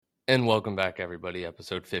And welcome back, everybody.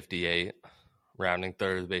 Episode 58, rounding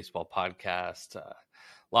third of the baseball podcast.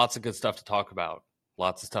 Lots of good stuff to talk about.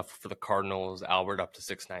 Lots of stuff for the Cardinals. Albert up to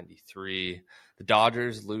 693. The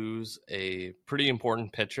Dodgers lose a pretty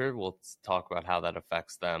important pitcher. We'll talk about how that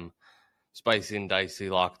affects them. Spicy and dicey,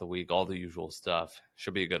 lock of the week, all the usual stuff.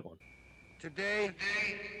 Should be a good one. Today,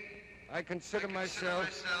 I consider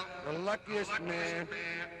myself the luckiest man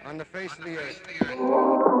on the face of the earth.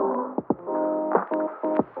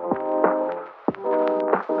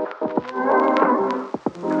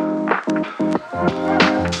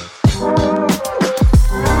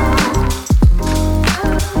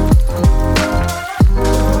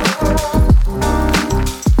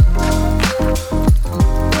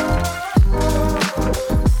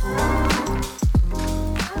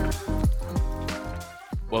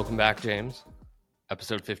 Welcome back, James.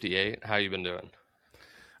 Episode 58. How you been doing?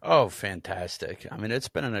 Oh, fantastic. I mean, it's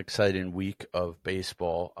been an exciting week of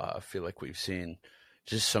baseball. I feel like we've seen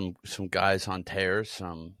just some guys on tears,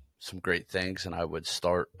 some great things. And I would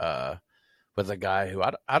start with a guy who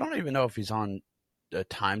I don't even know if he's on a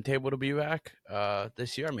timetable to be back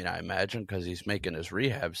this year. I mean, I imagine because he's making his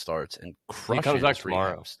rehab starts and crushing comes back his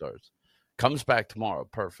tomorrow. rehab starts. Comes back tomorrow.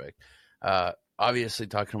 Perfect. Obviously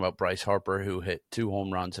talking about Bryce Harper, who hit 2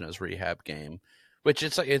 home runs in his rehab game, which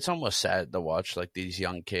it's almost sad to watch, like these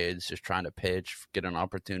young kids just trying to pitch, get an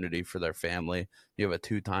opportunity for their family. You have a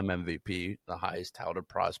 2-time MVP, the highest touted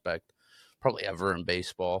prospect probably ever in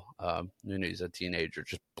baseball. He's a teenager,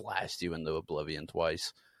 just blast you into oblivion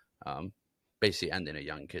twice, basically ending a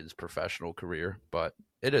young kid's professional career. But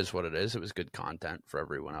it is what it is. It was good content for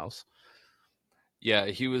everyone else. Yeah,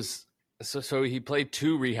 he was. So he played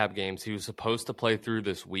 2 rehab games. He was supposed to play through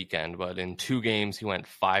this weekend, but in 2 games, he went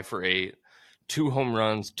 5 for 8, 2 home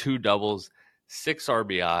runs, 2 doubles, 6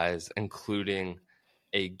 RBIs, including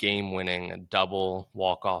a game-winning double,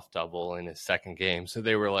 walk-off double in his second game. So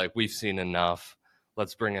they were like, we've seen enough.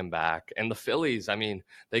 Let's bring him back. And the Phillies, I mean,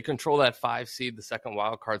 they control that 5 seed, the second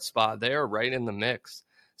wild card spot. They are right in the mix.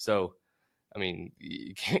 So, I mean,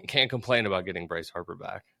 you can't complain about getting Bryce Harper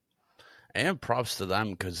back. And props to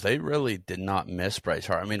them because they really did not miss Bryce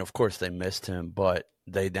Harper. I mean, of course they missed him, but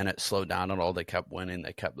they didn't slow down at all. They kept winning.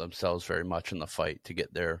 They kept themselves very much in the fight to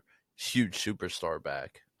get their huge superstar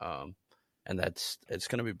back. And it's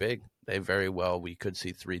going to be big. We could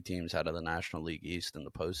see 3 teams out of the National League East in the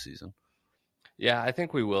postseason. Yeah, I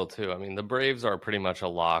think we will too. I mean, the Braves are pretty much a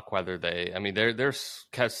lock. They're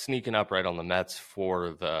sneaking up right on the Mets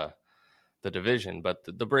for the division, but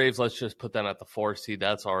the Braves, let's just put them at the 4 seed.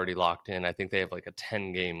 That's already locked in. I think they have like a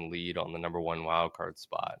 10-game lead on the number 1 wild card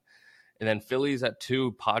spot. And then Phillies at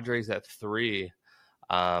 2, Padres at 3.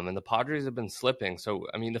 And the Padres have been slipping. So,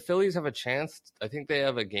 I mean, the Phillies have a chance. I think they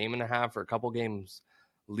have a game and a half or a couple games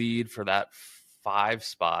lead for that 5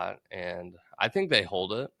 spot. And I think they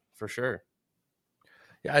hold it for sure.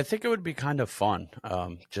 Yeah, I think it would be kind of fun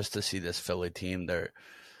just to see this Philly team.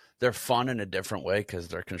 They're fun in a different way because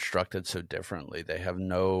they're constructed so differently. They have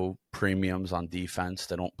no premiums on defense.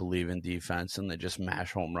 They don't believe in defense, and they just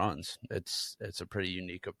mash home runs. It's a pretty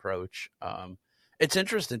unique approach. It's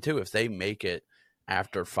interesting, too, if they make it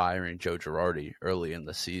after firing Joe Girardi early in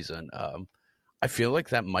the season. I feel like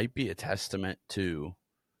that might be a testament to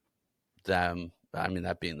them. I mean,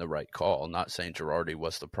 that being the right call. Not saying Girardi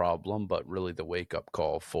was the problem, but really the wake-up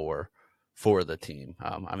call for the team.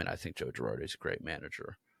 I think Joe Girardi is a great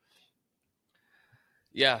manager.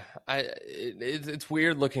 Yeah, it's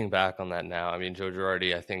weird looking back on that now. I mean, Joe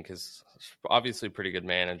Girardi, I think, is obviously a pretty good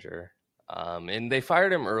manager. And they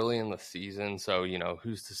fired him early in the season, so, you know,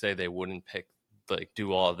 who's to say they wouldn't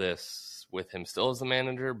do all this with him still as the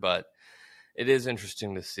manager? But it is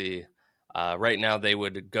interesting to see. Right now, they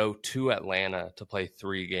would go to Atlanta to play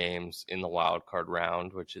 3 games in the wild card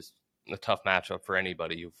round, which is a tough matchup for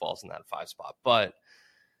anybody who falls in that 5 spot. But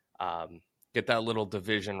get that little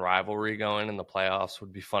division rivalry going in the playoffs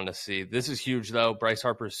would be fun to see. This is huge, though. Bryce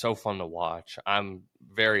Harper is so fun to watch. I'm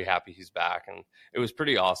very happy he's back, and it was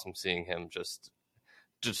pretty awesome seeing him just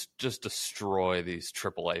destroy these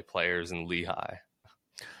AAA players in Lehigh.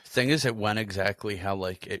 Thing is, it went exactly how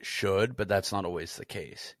it should, but that's not always the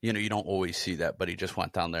case. You know, you don't always see that, but he just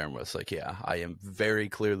went down there and was like, yeah, I am very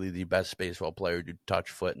clearly the best baseball player to touch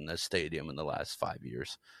foot in this stadium in the last 5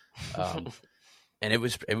 years. And it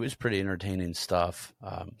was pretty entertaining stuff.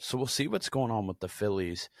 So we'll see what's going on with the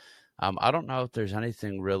Phillies. I don't know if there's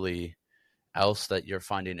anything really else that you're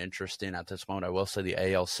finding interesting at this moment. I will say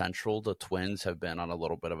the AL Central, the Twins have been on a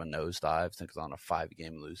little bit of a nosedive. I think it's on a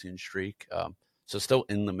 5-game losing streak. So still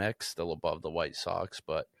in the mix, still above the White Sox,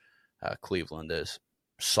 but Cleveland is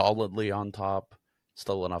solidly on top.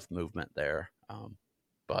 Still enough movement there.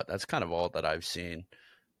 But that's kind of all that I've seen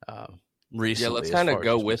recently. Yeah, let's kind of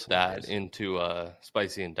go with that into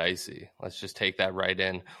spicy and dicey. Let's just take that right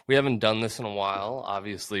in. We haven't done this in a while.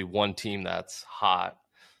 Obviously, one team that's hot,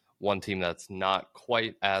 one team that's not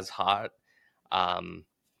quite as hot.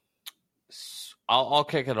 I'll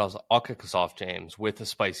kick us off, James, with a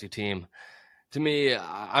spicy team. To me,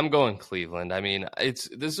 I'm going Cleveland. I mean, this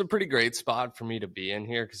is a pretty great spot for me to be in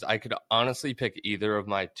here because I could honestly pick either of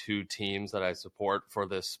my two teams that I support for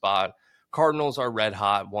this spot. Cardinals are red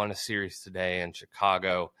hot, won a series today, and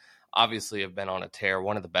Chicago obviously have been on a tear,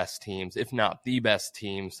 one of the best teams, if not the best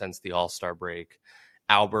team since the All-Star break.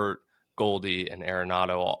 Albert, Goldie, and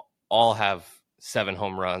Arenado all have 7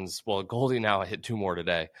 home runs. Well, Goldie now hit 2 more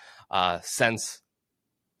today since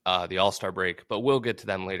the All-Star break, but we'll get to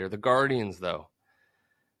them later. The Guardians, though,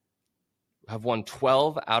 have won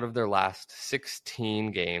 12 out of their last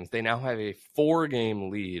 16 games. They now have a 4-game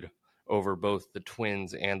lead over both the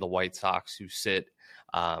Twins and the White Sox, who sit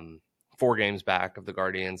 4 games back of the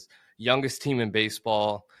Guardians. Youngest team in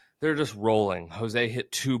baseball. They're just rolling. Jose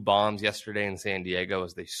hit 2 bombs yesterday in San Diego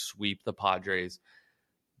as they sweep the Padres.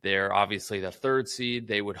 They're obviously the 3rd seed.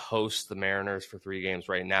 They would host the Mariners for 3 games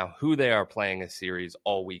right now, who they are playing a series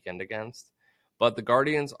all weekend against. But the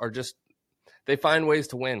Guardians are just, they find ways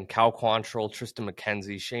to win. Cal Quantrill, Tristan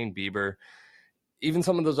McKenzie, Shane Bieber, even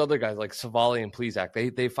some of those other guys like Savali and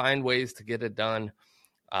Plesac, they find ways to get it done.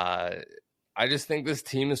 I just think this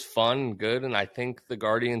team is fun and good, and I think the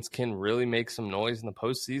Guardians can really make some noise in the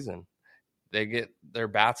postseason. They get their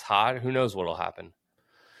bats hot. Who knows what will happen?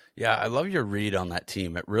 Yeah, I love your read on that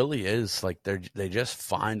team. It really is like they just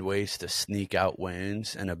find ways to sneak out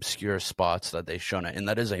wins and obscure spots that they shouldn't, and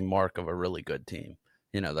that is a mark of a really good team.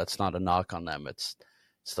 You know, that's not a knock on them. It's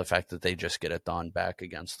the fact that they just get it done back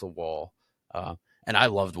against the wall. And I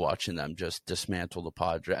loved watching them just dismantle the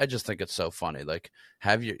Padres. I just think it's so funny. Like,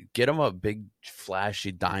 get them a big,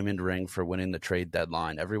 flashy diamond ring for winning the trade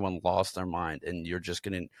deadline. Everyone lost their mind, and you're just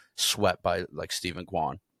getting swept by like Stephen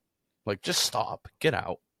Kwan. Like, just stop, get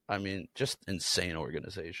out. I mean, just insane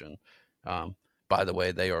organization. By the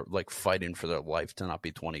way, they are like fighting for their life to not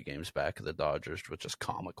be 20 games back of the Dodgers, which is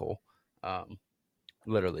comical.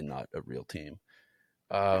 Literally not a real team.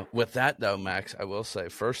 With that, though, Max, I will say,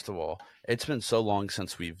 first of all, it's been so long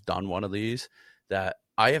since we've done one of these that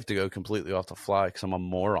I have to go completely off the fly because I'm a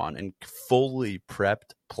moron and fully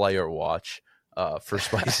prepped player watch for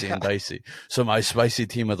Spicy and Dicey. So my spicy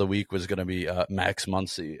team of the week was going to be Max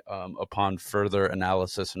Muncy. Upon further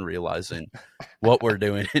analysis and realizing what we're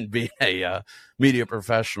doing and being a media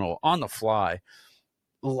professional on the fly,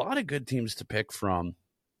 a lot of good teams to pick from.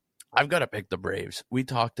 I've got to pick the Braves. We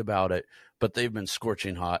talked about it, but they've been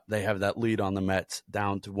scorching hot. They have that lead on the Mets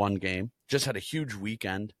down to 1 game. Just had a huge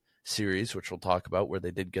weekend series, which we'll talk about, where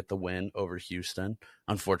they did get the win over Houston.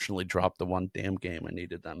 Unfortunately, dropped the 1 damn game I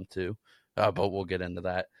needed them to. But we'll get into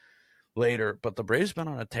that later. But the Braves been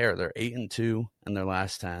on a tear. They're 8-2 in their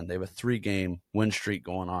last 10. They have a 3-game win streak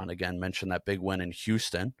going on. Again, mentioned that big win in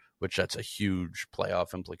Houston, which that's a huge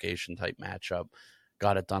playoff implication type matchup.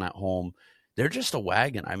 Got it done at home. They're just a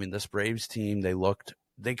wagon. I mean, this Braves team,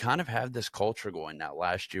 they kind of have this culture going now.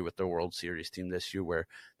 Last year with their World Series team, this year where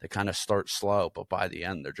they kind of start slow, but by the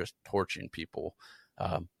end, they're just torching people.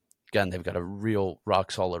 Again, they've got a real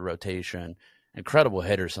rock-solid rotation, incredible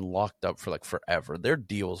hitters, and locked up for like forever. Their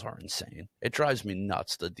deals are insane. It drives me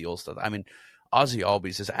nuts, the deals. Ozzy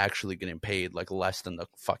Albies is actually getting paid like less than the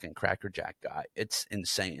fucking Cracker Jack guy. It's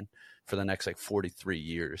insane for the next like 43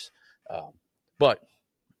 years. But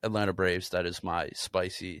Atlanta Braves, that is my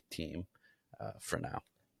spicy team for now.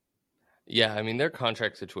 Yeah, I mean, their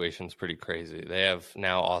contract situation is pretty crazy. They have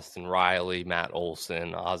now Austin Riley, Matt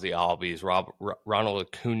Olson, Ozzy Albies, Ronald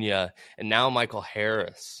Acuna, and now Michael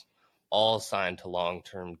Harris, all signed to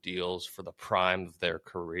long-term deals for the prime of their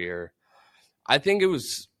career. I think it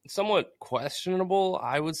was somewhat questionable,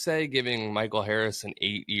 I would say, giving Michael Harris an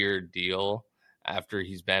 8-year deal after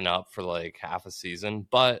he's been up for like half a season.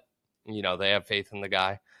 But, you know, they have faith in the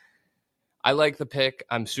guy. I like the pick.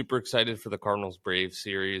 I'm super excited for the Cardinals-Braves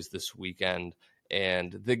series this weekend.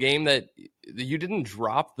 And the game that you didn't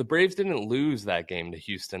drop, the Braves didn't lose that game to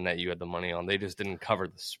Houston that you had the money on. They just didn't cover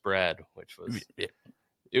the spread, which was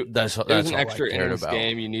it was an extra innings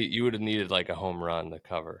game. You would have needed like a home run to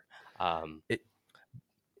cover.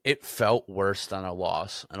 It felt worse than a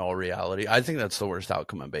loss in all reality. I think that's the worst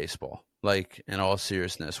outcome in baseball. Like, in all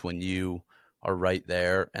seriousness, when you are right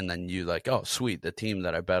there and then you like, oh, sweet, the team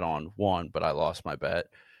that I bet on won, but I lost my bet.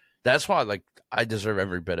 That's why, like, I deserve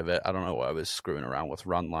every bit of it. I don't know why I was screwing around with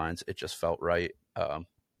run lines. It just felt right.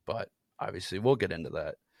 But obviously, we'll get into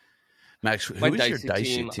that. Max, who is your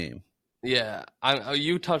dicey team? Yeah,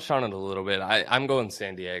 you touched on it a little bit. I'm going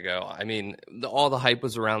San Diego. I mean, all the hype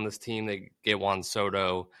was around this team. They get Juan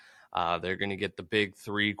Soto. They're going to get the big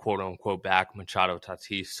three, quote unquote, back: Machado,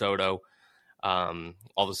 Tatis, Soto. All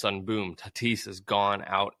of a sudden, boom, Tatis is gone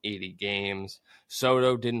out 80 games.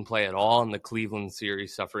 Soto didn't play at all in the Cleveland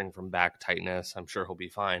series, suffering from back tightness. I'm sure he'll be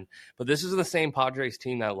fine. But this is the same Padres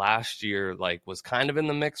team that last year was kind of in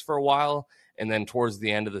the mix for a while, and then towards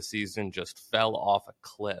the end of the season just fell off a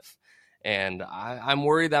cliff. And I'm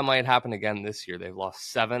worried that might happen again this year. They've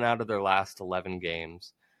lost 7 out of their last 11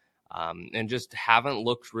 games, and just haven't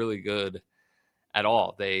looked really good at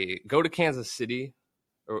all. They go to Kansas City.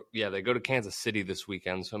 They go to Kansas City this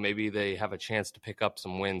weekend, so maybe they have a chance to pick up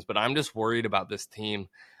some wins. But I'm just worried about this team.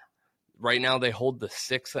 Right now, they hold the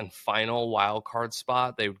 6th and final wild card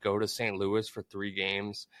spot. They would go to St. Louis for 3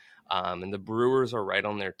 games, and the Brewers are right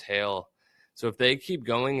on their tail. So if they keep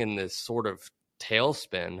going in this sort of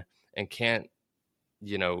tailspin and can't,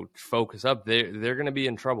 focus up, they're going to be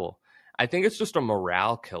in trouble. I think it's just a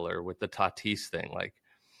morale killer with the Tatis thing. Like,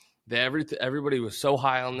 everybody was so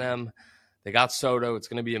high on them. They got Soto. It's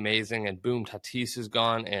going to be amazing. And boom, Tatis is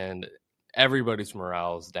gone, and everybody's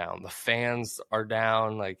morale is down. The fans are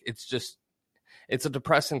down. Like, it's a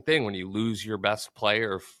depressing thing when you lose your best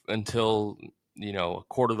player until, a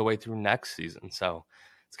quarter of the way through next season. So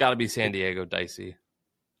it's got to be San Diego dicey.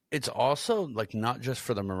 It's also not just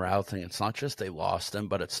for the morale thing. It's not just they lost him,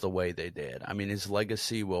 but it's the way they did. I mean, his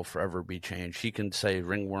legacy will forever be changed. He can say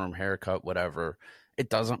ringworm, haircut, whatever. It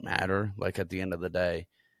doesn't matter. At the end of the day,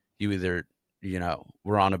 you either,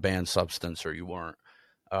 were on a banned substance or you weren't.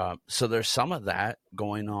 So there's some of that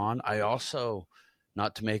going on. I also,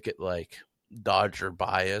 not to make it Dodger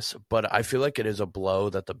bias, but I feel like it is a blow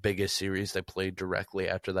that the biggest series they played directly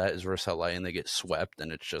after that is versus LA, and they get swept.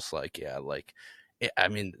 And it's just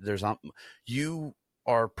there's not, you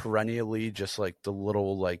are perennially just the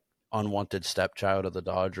little unwanted stepchild of the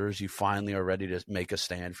Dodgers. You finally are ready to make a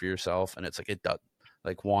stand for yourself, and it's it does.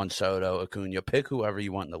 Juan Soto, Acuna, pick whoever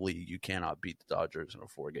you want in the league. You cannot beat the Dodgers in a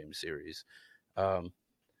 4-game series.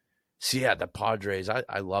 The Padres,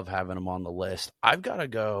 I love having them on the list. I've got to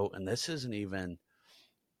go, and this isn't even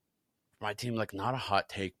my team, not a hot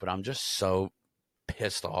take, but I'm just so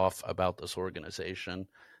pissed off about this organization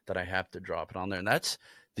that I have to drop it on there. And that's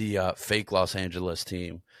the fake Los Angeles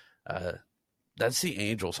team. That's the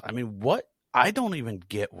Angels. I mean, I don't even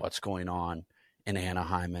get what's going on in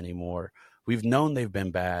Anaheim anymore. We've known they've been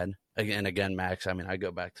bad. Again, Max, I mean, I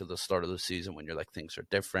go back to the start of the season when you're things are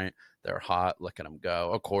different. They're hot. Look at them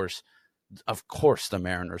go. Of course, the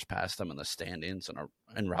Mariners passed them in the standings and are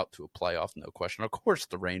en route to a playoff, no question. Of course,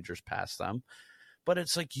 the Rangers passed them. But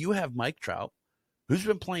it's you have Mike Trout, who's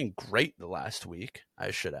been playing great the last week, I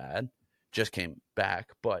should add. Just came back,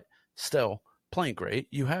 but still playing great.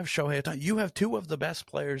 You have Shohei Ohtani. You have 2 of the best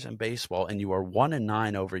players in baseball, and you are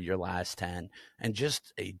 1-9 over your last 10. And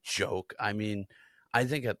just a joke. I mean, I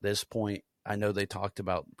think at this point, I know they talked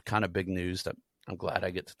about kind of big news that I'm glad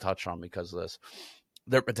I get to touch on because of this.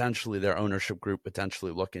 Their ownership group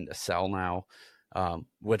potentially looking to sell now,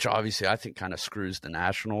 which obviously I think kind of screws the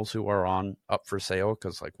Nationals who are up for sale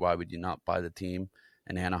because, why would you not buy the team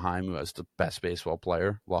in Anaheim who has the best baseball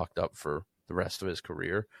player locked up for the rest of his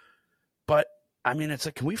career? But I mean, it's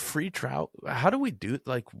can we free Trout? How do we do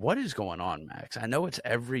what is going on, Max? I know it's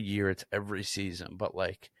every year, it's every season, but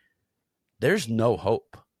there's no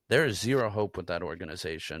hope. There is zero hope with that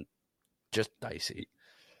organization. Just dicey.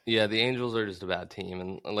 Yeah, the Angels are just a bad team.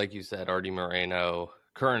 And like you said, Artie Moreno,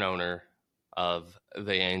 current owner of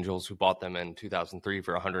the Angels, who bought them in 2003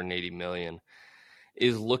 for $180 million,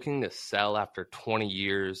 is looking to sell after 20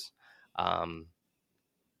 years.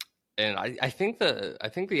 And I think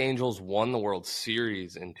the Angels won the World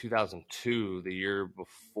Series in 2002, the year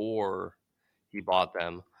before he bought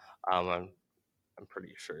them. I'm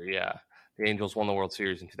pretty sure. Yeah, the Angels won the World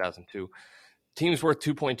Series in 2002. Team's worth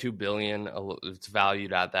 $2.2 billion. It's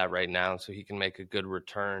valued at that right now, so he can make a good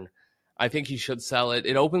return. I think he should sell it.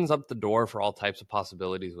 It opens up the door for all types of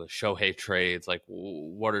possibilities with Shohei trades.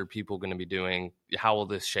 What are people going to be doing? How will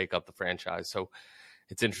this shake up the franchise? So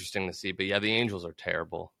it's interesting to see. But yeah, the Angels are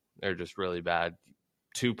terrible. They're just really bad.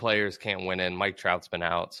 2 players can't win in. Mike Trout's been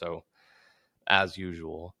out, so as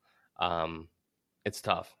usual, it's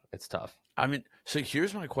tough. It's tough. I mean, so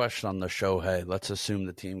here's my question on the Shohei. Let's assume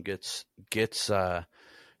the team gets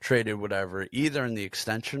traded, whatever, either in the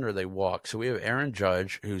extension or they walk. So we have Aaron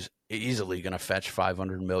Judge, who's easily going to fetch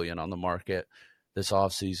 $500 million on the market this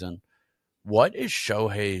offseason. What is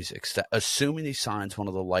Shohei's assuming he signs one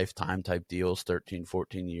of the lifetime type deals, 13,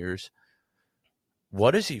 14 years?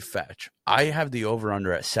 what does he fetch? I have the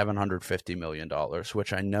over-under at $750 million,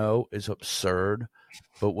 which I know is absurd,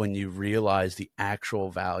 but when you realize the actual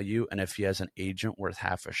value, and if he has an agent worth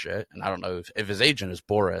half a shit, and I don't know if his agent is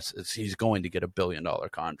Boris, he's going to get $1 billion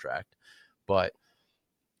contract. But,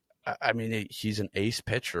 I mean, he's an ace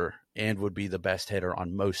pitcher and would be the best hitter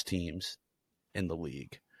on most teams in the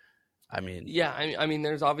league. I mean, yeah, I mean,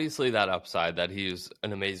 there's obviously that upside that he's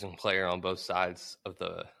an amazing player on both sides of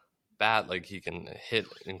the bat. Like, he can hit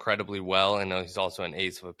incredibly well, and he's also an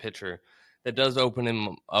ace of a pitcher. That does open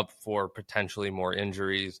him up for potentially more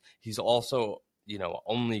injuries. He's also,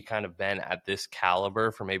 only kind of been at this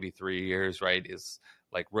caliber for maybe 3 years, right? Is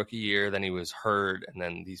like rookie year, then he was hurt, and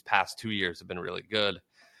then these past 2 years have been really good.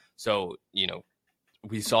 So,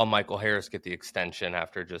 we saw Michael Harris get the extension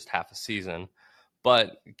after just half a season.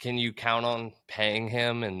 But can you count on paying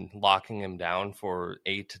him and locking him down for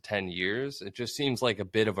 8 to 10 years? It just seems like a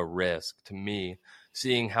bit of a risk to me,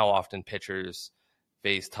 seeing how often pitchers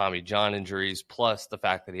face Tommy John injuries, plus the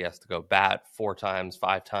fact that he has to go bat 4 times,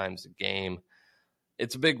 5 times a game.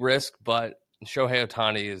 It's a big risk, but Shohei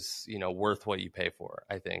Ohtani is, worth what you pay for.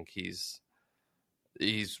 I think he's a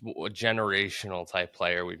generational type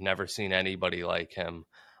player. We've never seen anybody like him.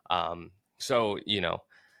 So,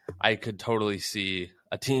 I could totally see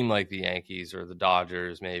a team like the Yankees or the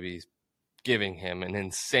Dodgers maybe giving him an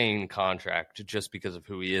insane contract just because of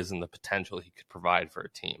who he is and the potential he could provide for a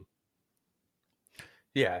team.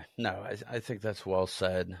 Yeah, no, I think that's well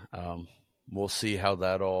said. We'll see how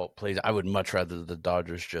that all plays. I would much rather the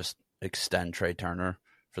Dodgers just extend Trey Turner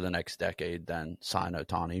for the next decade than sign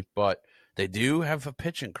Ohtani, but they do have a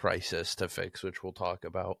pitching crisis to fix, which we'll talk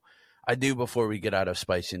about. I do, before we get out of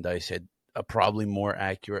Spicy and Dicey, a probably more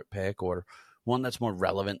accurate pick, or one that's more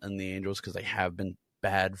relevant than the Angels because they have been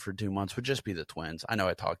bad for 2 months, would just be the Twins. I know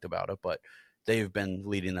I talked about it, but they've been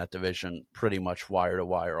leading that division pretty much wire to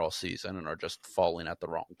wire all season and are just falling at the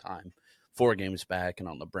wrong time. 4 games back and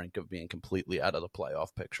on the brink of being completely out of the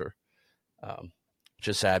playoff picture.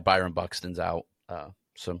 Just sad Byron Buxton's out,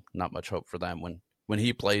 so not much hope for them. When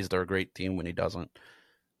he plays, they're a great team. When he doesn't,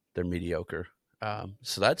 they're mediocre.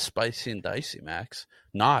 So that's Spicy and Dicey, Max.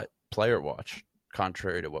 Not player watch,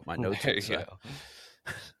 contrary to what my notes say.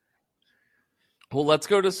 Well, let's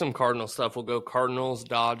go to some Cardinals stuff. We'll go Cardinals,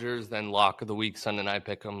 Dodgers, then lock of the week, Sunday night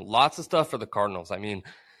pick 'em. Lots of stuff for the Cardinals. I mean,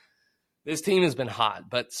 this team has been hot,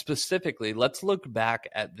 but specifically, let's look back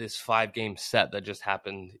at this 5-game set that just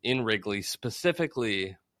happened in Wrigley,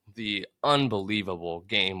 specifically the unbelievable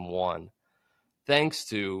Game 1. Thanks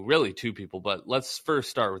to really 2 people, but let's first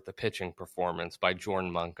start with the pitching performance by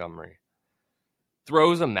Jordan Montgomery.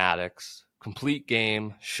 Throws a Maddux, complete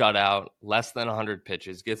game, shutout, less than 100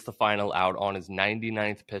 pitches, gets the final out on his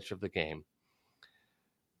 99th pitch of the game.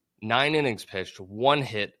 9 innings pitched, 1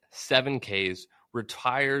 hit, 7 Ks,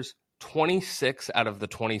 retires 26 out of the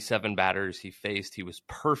 27 batters he faced. He was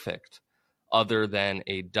perfect, other than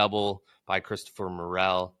a double by Christopher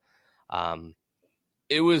Morel.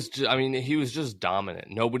 He was just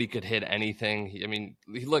dominant. Nobody could hit anything.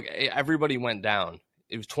 Look, everybody went down.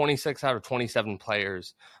 It was 26 out of 27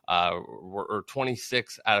 players, or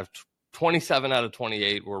 26 out of 27 out of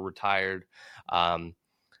 28 were retired.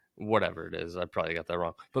 Whatever it is, I probably got that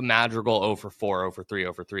wrong. But Madrigal 0 for 4, 0 for 3,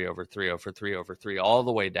 0 for 3, 0 for 3, 0 for 3, 0 for 3, all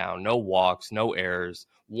the way down. No walks, no errors,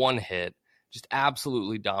 1 hit. Just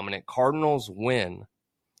absolutely dominant. Cardinals win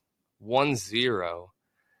 1-0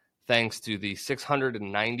 thanks to the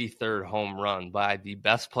 693rd home run by the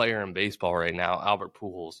best player in baseball right now, Albert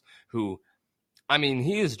Pujols, who,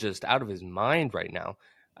 he is just out of his mind right now.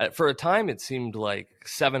 For a time, it seemed like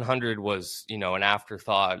 700 was, an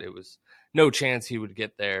afterthought. It was no chance he would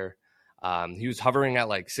get there. He was hovering at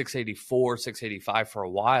like 684, 685 for a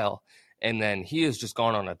while. And then he has just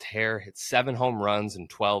gone on a tear, hit 7 home runs in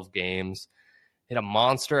 12 games, hit a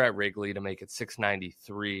monster at Wrigley to make it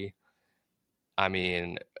 693.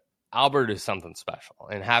 Albert is something special.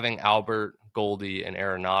 And having Albert, Goldie, and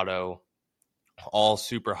Arenado all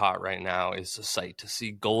super hot right now is a sight to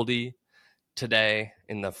see. Goldie today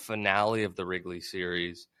in the finale of the Wrigley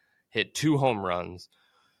series hit 2 home runs,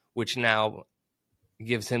 which now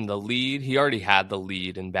gives him the lead. He already had the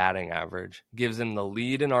lead in batting average, gives him the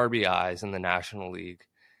lead in RBIs in the National League,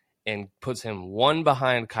 and puts him 1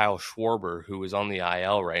 behind Kyle Schwarber, who is on the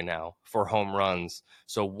IL right now, for home runs.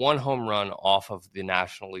 So 1 home run off of the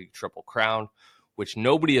National League Triple Crown, which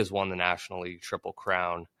nobody has won the National League Triple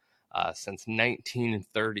Crown since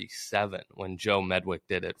 1937, when Joe Medwick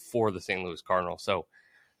did it for the St. Louis Cardinals. So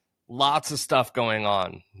lots of stuff going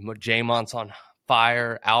on. JMont's on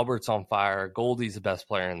fire. Albert's on fire. Goldie's the best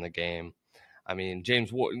player in the game.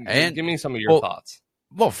 James, give me some of your thoughts.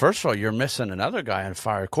 Well, first of all, you're missing another guy on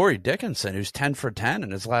fire, Corey Dickinson, who's 10 for 10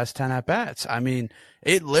 in his last 10 at-bats. I mean,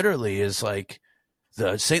 it literally is like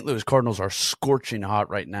the St. Louis Cardinals are scorching hot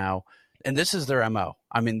right now, and this is their MO.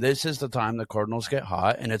 I mean, this is the time the Cardinals get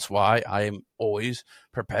hot, and it's why I am always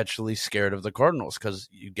perpetually scared of the Cardinals, because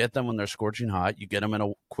you get them when they're scorching hot, you get them in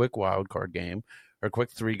a quick wild card game or a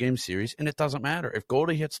quick 3-game series, and it doesn't matter. If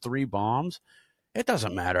Goldie hits 3 bombs, it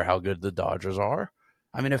doesn't matter how good the Dodgers are.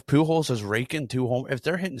 I mean, if Pujols is raking if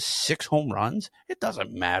they're hitting 6 home runs, it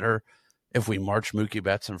doesn't matter if we march Mookie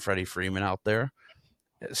Betts and Freddie Freeman out there.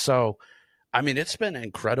 So, I mean, it's been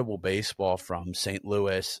incredible baseball from St.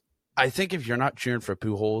 Louis. I think if you're not cheering for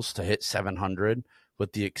Pujols to hit 700,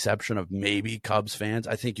 with the exception of maybe Cubs fans,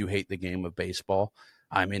 I think you hate the game of baseball.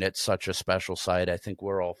 I mean, it's such a special sight. I think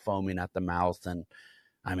we're all foaming at the mouth, and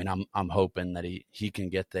I mean, I'm hoping that he can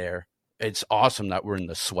get there. It's awesome that we're in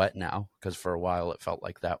the sweat now, because for a while it felt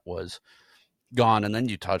like that was gone. And then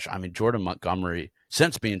Jordan Montgomery,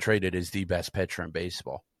 since being traded, is the best pitcher in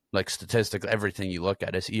baseball. Like, statistically, everything you look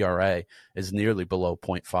at, his ERA is nearly below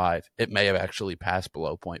 0.5. It may have actually passed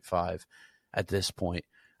below 0.5 at this point.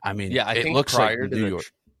 I mean, yeah, it looks like New York.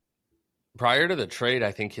 Prior to the trade,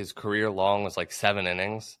 I think his career long was like 7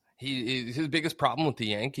 innings. His biggest problem with the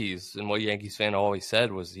Yankees, and what Yankees fan always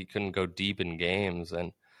said, was he couldn't go deep in games.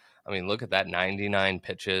 And I mean, look at that, 99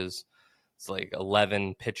 pitches. It's like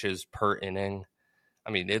 11 pitches per inning.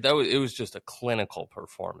 I mean, it was just a clinical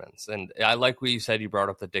performance. And I like what you said. You brought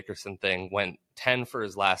up the Dickerson thing. Went 10 for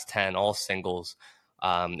his last 10, all singles.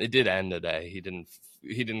 It did end today. He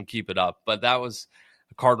didn't keep it up, but that was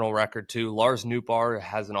a Cardinal record too. Lars Nootbaar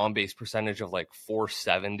has an on-base percentage of like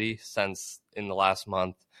 470 since in the last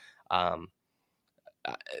month.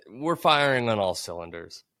 We're firing on all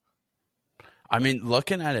cylinders. I mean,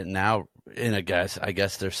 looking at it now, and I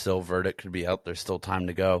guess there's still verdict could be out. There's still time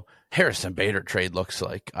to go. Harrison Bader trade looks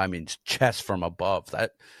like, I mean, chest from above.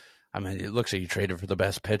 It looks like you traded for the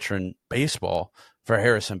best pitcher in baseball for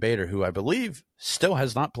Harrison Bader, who I believe still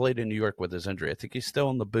has not played in New York with his injury. I think he's still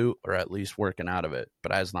in the boot, or at least working out of it,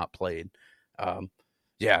 but has not played.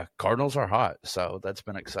 Yeah, Cardinals are hot, so that's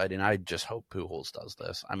been exciting. I just hope Pujols does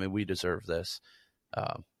this. I mean, we deserve this.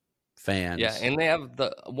 Fans. Yeah, and they have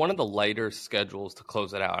one of the lighter schedules to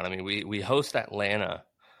close it out. I mean, we host Atlanta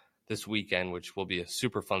this weekend, which will be a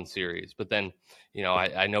super fun series. But then,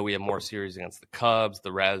 I know we have more series against the Cubs,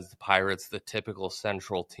 the Reds, the Pirates, the typical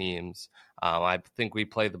Central teams. I think we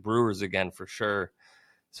play the Brewers again for sure.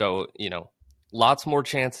 So, lots more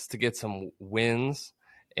chances to get some wins,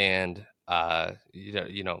 and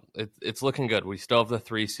it's looking good. We still have the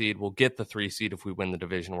 3 seed. We'll get the 3 seed if we win the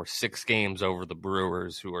division. We're 6 games over the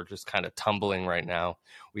Brewers, who are just kind of tumbling right now.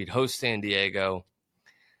 We'd host San Diego,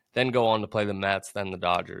 then go on to play the Mets, then the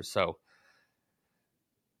Dodgers. So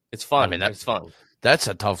it's fun. I mean, it's fun. That's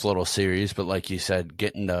a tough little series, but like you said,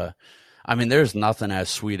 there's nothing as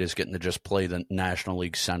sweet as getting to just play the National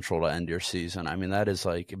League Central to end your season. I mean, that is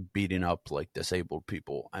like beating up like disabled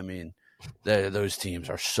people. I mean, those teams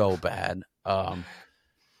are so bad. And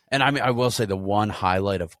I mean, I will say the one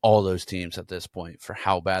highlight of all those teams at this point for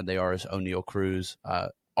how bad they are is O'Neal Cruz.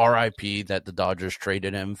 RIP that the Dodgers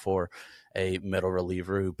traded him for a middle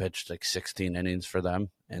reliever who pitched like 16 innings for them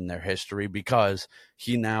in their history, because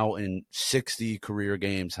he now in 60 career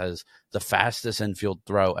games has the fastest infield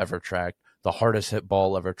throw ever tracked, the hardest hit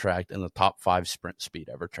ball ever tracked, and the top 5 sprint speed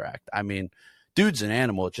ever tracked. I mean, dude's an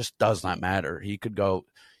animal. It just does not matter. He could go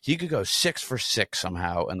 6 for 6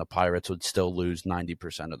 somehow, and the Pirates would still lose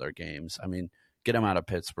 90% of their games. I mean, get him out of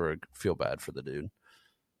Pittsburgh. Feel bad for the dude.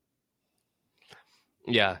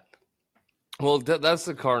 Yeah. Well, that's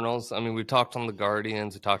the Cardinals. I mean, we talked on the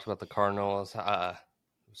Guardians. We talked about the Cardinals.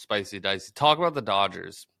 Spicy dicey. Talk about the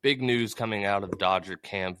Dodgers. Big news coming out of Dodger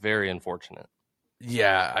camp. Very unfortunate.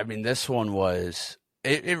 Yeah, I mean, this one was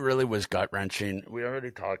it really was gut-wrenching. We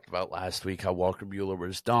already talked about last week how Walker Buehler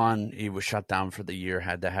was done. He was shut down for the year,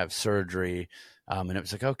 had to have surgery. And it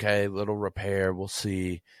was like, okay, little repair, we'll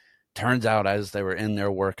see. Turns out as they were in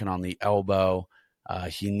there working on the elbow,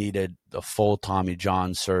 he needed the full Tommy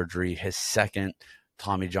John surgery, his second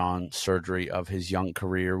Tommy John surgery of his young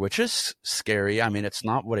career, which is scary. I mean, it's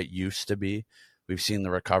not what it used to be. We've seen the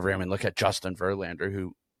recovery. I mean, look at Justin Verlander,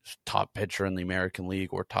 who's top pitcher in the American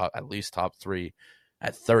League, or at least top 3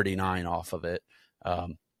 at 39 off of it.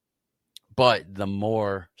 But the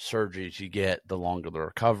more surgeries you get, the longer the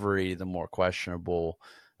recovery, the more questionable.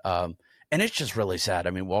 And it's just really sad.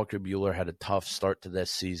 I mean, Walker Buehler had a tough start to this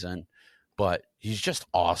season, but he's just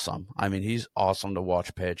awesome. I mean, he's awesome to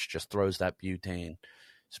watch pitch, just throws that butane.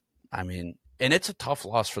 I mean, and it's a tough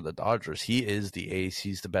loss for the Dodgers. He is the ace.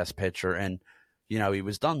 He's the best pitcher. And, he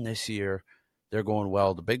was done this year. they're going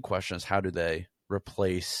well. The big question is, how do they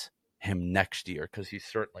replace him next year? Because he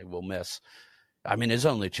certainly will miss. I mean, his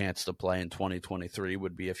only chance to play in 2023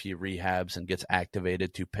 would be if he rehabs and gets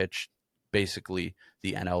activated to pitch basically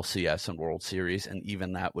the NLCS and World Series, and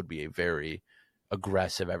even that would be a very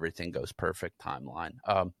aggressive, everything goes perfect timeline.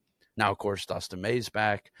 Now, of course, Dustin May's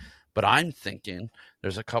back, but I'm thinking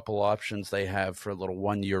there's a couple options they have for a little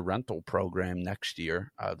 1-year rental program next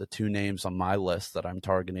year. The two names on my list that I'm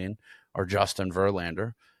targeting are Justin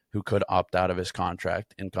Verlander, who could opt out of his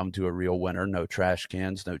contract and come to a real winner, no trash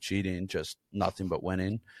cans, no cheating, just nothing but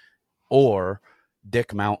winning, or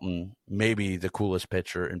Dick Mountain, maybe the coolest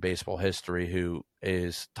pitcher in baseball history, who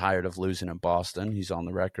is tired of losing in Boston. He's on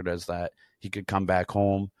the record as that. He could come back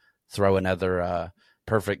home, throw another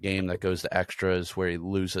perfect game that goes to extras where he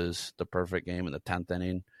loses the perfect game in the 10th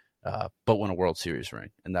inning, but win a World Series ring.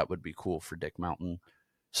 And that would be cool for Dick Mountain.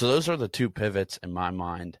 So those are the two pivots in my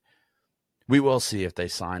mind. We will see if they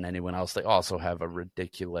sign anyone else. They also have a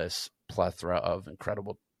ridiculous plethora of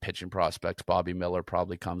incredible pitching prospects. Bobby Miller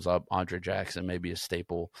probably comes up. Andre Jackson may be a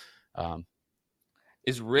staple.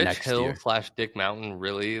 Is Rich Hill / Dick Mountain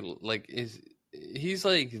really he's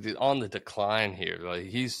like on the decline here? Like,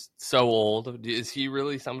 he's so old. Is he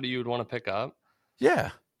really somebody you would want to pick up?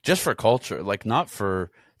 Yeah, just for culture, like not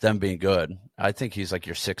for them being good. I think he's like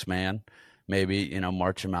your sixth man. Maybe,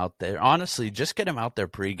 march him out there. Honestly, just get him out there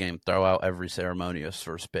pregame, throw out every ceremonious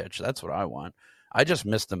first pitch. That's what I want. I just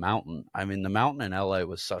missed the Mountain. I mean, the Mountain in LA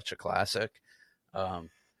was such a classic.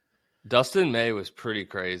 Dustin May was pretty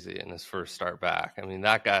crazy in his first start back. I mean,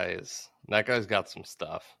 that guy's got some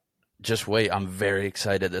stuff. Just wait. I'm very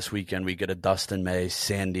excited this weekend. We get a Dustin May,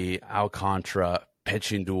 Sandy, Alcantara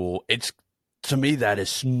pitching duel. To me, that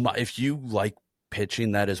is, if you like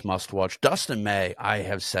pitching, that is must watch. Dustin May, I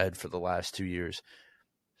have said for the last 2 years,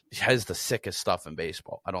 has the sickest stuff in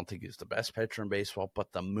baseball. I don't think he's the best pitcher in baseball,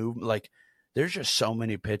 but the movement, there's just so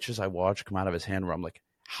many pitches I watch come out of his hand where I'm like,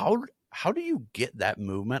 how do you get that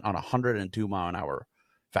movement on a 102 mile an hour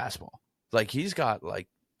fastball? Like, he's got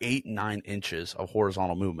 8-9 inches of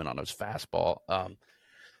horizontal movement on his fastball.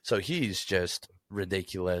 So he's just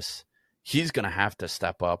ridiculous. He's going to have to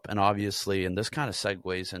step up. And obviously, and this kind of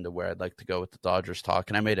segues into where I'd like to go with the Dodgers talk.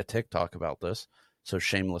 And I made a TikTok about this. So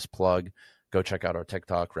shameless plug. Go check out our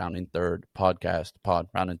TikTok, Rounding Third podcast,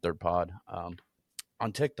 Rounding Third pod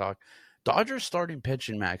on TikTok. Dodgers starting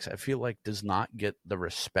pitching, Max, I feel like does not get the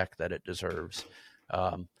respect that it deserves.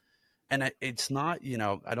 And it's not,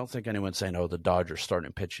 I don't think anyone's saying, the Dodgers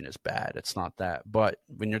starting pitching is bad. It's not that. But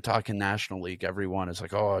when you're talking National League, everyone is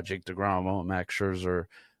like, Jake DeGrom, Max Scherzer,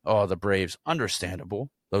 the Braves. Understandable.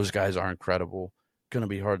 Those guys are incredible. Going to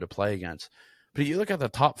be hard to play against. But you look at the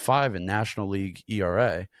top 5 in National League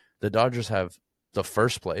ERA, the Dodgers have the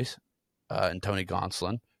first place in Tony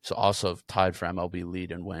Gonsolin, so also tied for MLB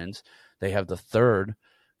lead in wins. They have the third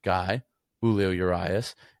guy, Julio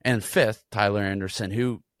Urias, and fifth, Tyler Anderson,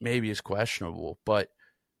 who maybe is questionable, but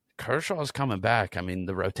Kershaw is coming back. I mean,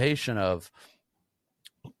 the rotation of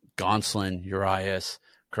Gonsolin, Urias,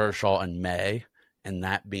 Kershaw, and May, and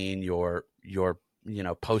that being your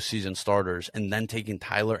postseason starters, and then taking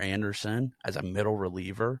Tyler Anderson as a middle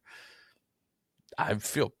reliever, I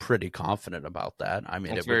feel pretty confident about that. I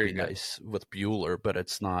mean, it would be nice with Buehler, but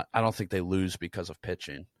it's not. I don't think they lose because of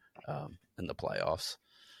pitching in the playoffs.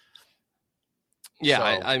 Yeah,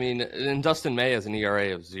 so, I mean, and Dustin May has an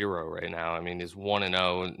ERA of 0 right now. I mean, he's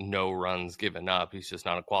 1-0, no runs given up. He's just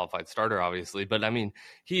not a qualified starter, obviously. But, I mean,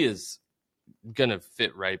 he is going to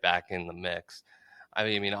fit right back in the mix.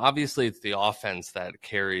 I mean, obviously, it's the offense that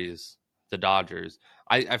carries the Dodgers.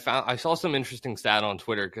 I saw some interesting stat on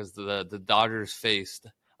Twitter because the Dodgers faced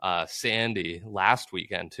Sandy last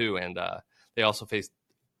weekend, too. And they also faced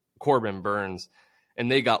Corbin Burns. And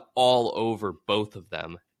they got all over both of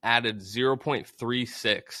them. Added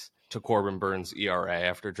 0.36 to Corbin Burns' ERA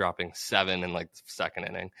after dropping 7 in the second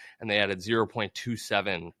inning. And they added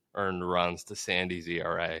 0.27 earned runs to Sandy's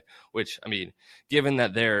ERA, which, I mean, given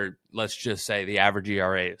that let's just say the average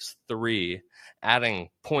ERA is 3, adding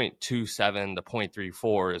 0.27 to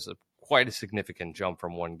 0.34 is quite a significant jump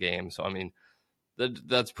from one game. So, I mean,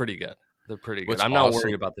 that's pretty good. They're pretty good. I'm not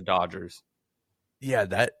worried about the Dodgers. Yeah,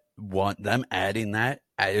 them adding that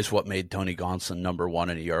is what made Tony Gonsolin number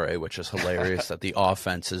 1 in ERA, which is hilarious that the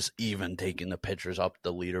offense is even taking the pitchers up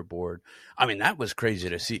the leaderboard. I mean, that was crazy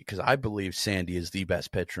to see because I believe Sandy is the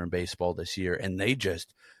best pitcher in baseball this year, and they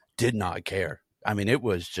just did not care. I mean, it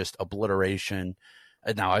was just obliteration.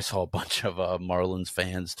 And now I saw a bunch of Marlins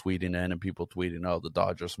fans tweeting in and people tweeting, the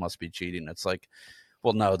Dodgers must be cheating. It's like,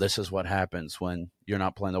 well, no, this is what happens when you're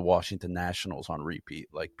not playing the Washington Nationals on repeat.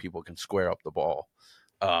 Like, people can square up the ball.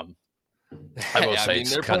 I will I say mean,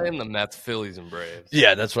 it's they're kind playing the Mets, Phillies, and Braves.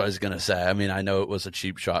 Yeah, that's what I was going to say. I mean, I know it was a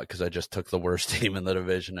cheap shot because I just took the worst team in the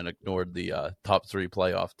division and ignored the top three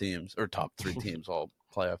playoff teams, or top three teams, all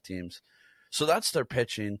playoff teams. So that's their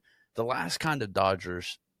pitching. The last kind of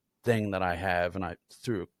Dodgers thing that I have, and I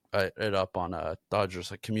threw it up on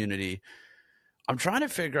Dodgers community. I'm trying to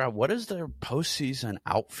figure out, what does their postseason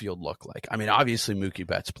outfield look like? I mean, obviously Mookie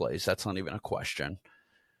Betts plays. That's not even a question.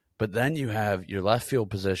 But then you have your left field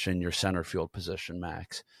position, your center field position,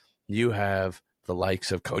 Max. You have the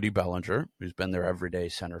likes of Cody Bellinger, who's been their everyday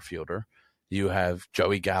center fielder. You have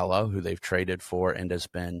Joey Gallo, who they've traded for and has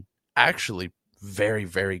been actually very,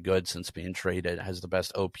 very good since being traded. Has the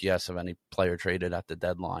best OPS of any player traded at the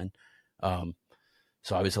deadline.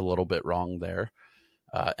 So I was a little bit wrong there.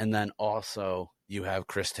 And then also you have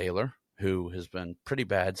Chris Taylor, who has been pretty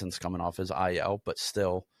bad since coming off his IL, but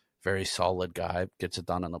still very solid guy, gets it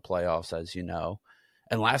done in the playoffs, as you know.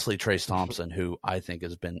 And lastly, Trace Thompson, who I think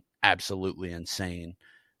has been absolutely insane,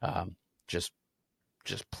 just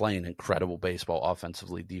playing incredible baseball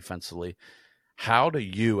offensively, defensively. How do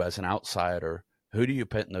you, as an outsider, who do you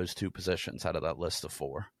put in those two positions out of that list of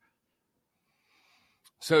four?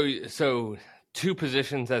 So two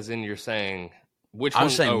positions, as in you're saying which I'm one?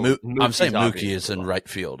 saying I'm saying Mookie is in right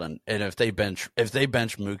field, and if they bench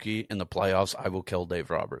Mookie in the playoffs, I will kill Dave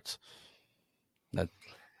Roberts.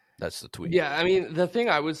 That's the tweet. Yeah, I mean, the thing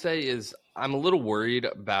I would say is I'm a little worried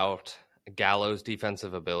about Gallo's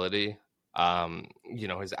defensive ability.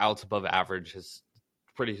 His outs above average has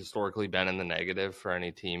pretty historically been in the negative for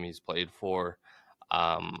any team he's played for.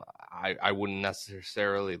 I wouldn't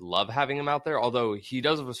necessarily love having him out there, although he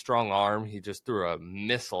does have a strong arm. He just threw a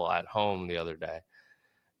missile at home the other day.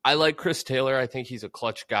 I like Chris Taylor. I think he's a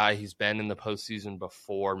clutch guy. He's been in the postseason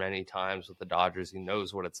before many times with the Dodgers. He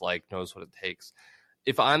knows what it's like, knows what it takes.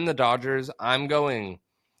 If I'm the Dodgers, I'm going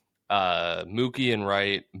Mookie in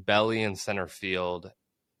right, Belly in center field.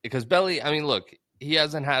 Because Belly, I mean, look,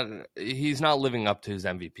 he's not living up to his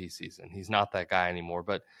MVP season. He's not that guy anymore.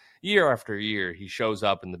 But year after year, he shows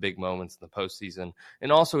up in the big moments in the postseason.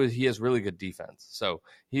 And also, he has really good defense. So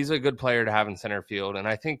he's a good player to have in center field. And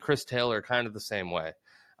I think Chris Taylor kind of the same way.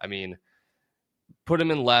 I mean, put him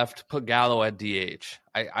in left, put Gallo at DH.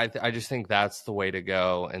 I just think that's the way to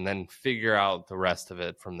go, and then figure out the rest of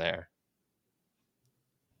it from there.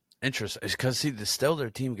 Interesting. Because, still their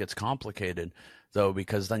team gets complicated, though,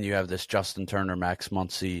 because then you have this Justin Turner, Max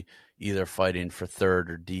Muncy either fighting for third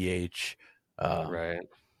or DH. Right.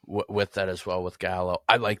 With that as well, with Gallo.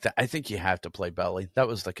 I like that. I think you have to play Belly. That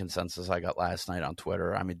was the consensus I got last night on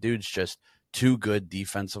Twitter. I mean, dude's just too good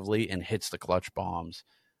defensively and hits the clutch bombs.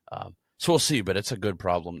 So we'll see, but it's a good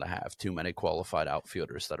problem to have. Too many qualified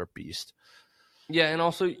outfielders that are beast. Yeah, and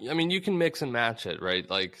also, I mean, you can mix and match it, right?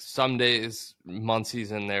 Like some days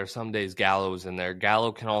Muncy's in there, some days Gallo's in there.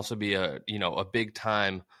 Gallo can also be a big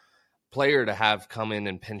time player to have come in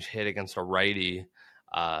and pinch hit against a righty,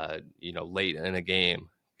 late in a game.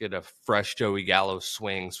 Get a fresh Joey Gallo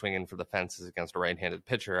swinging for the fences against a right-handed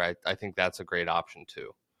pitcher. I think that's a great option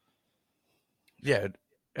too. Yeah,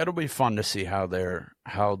 it'll be fun to see how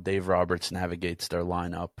Dave Roberts navigates their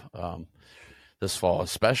lineup this fall,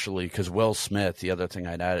 especially because Will Smith. The other thing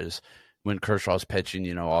I'd add is when Kershaw's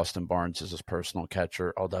pitching, Austin Barnes is his personal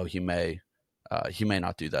catcher, although he may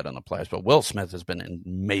not do that in the playoffs. But Will Smith has been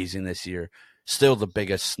amazing this year. Still the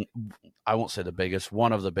biggest, I won't say the biggest,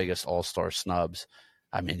 one of the biggest all-star snubs.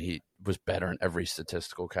 I mean, he was better in every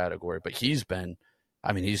statistical category, but he's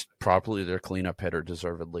probably their cleanup hitter,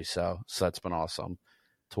 deservedly so. So that's been awesome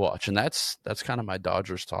to watch. And that's kind of my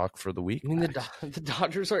Dodgers talk for the week. I mean, the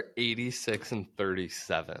Dodgers are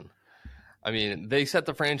 86-37. I mean, they set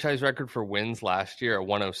the franchise record for wins last year at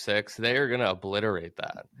 106. They are going to obliterate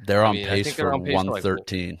that. They're on pace for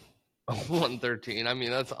 113. 113. I mean,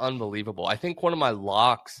 that's unbelievable. I think one of my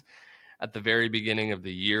locks at the very beginning of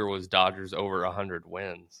the year was Dodgers over 100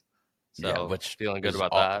 wins. So, yeah, which feeling good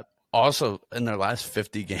about that. Also, in their last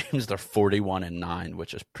 50 games, they're 41-9,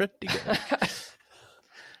 which is pretty good.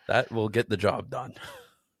 That will get the job done.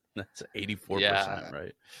 That's 84%,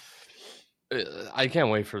 right? I can't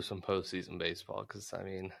wait for some postseason baseball because, I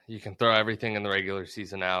mean, you can throw everything in the regular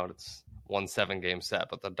season out. It's 1 7-game set,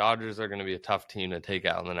 but the Dodgers are going to be a tough team to take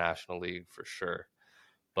out in the National League for sure.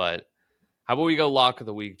 But how about we go lock of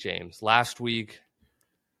the week, James? Last week,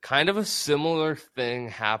 kind of a similar thing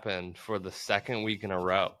happened for the second week in a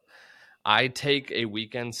row. I take a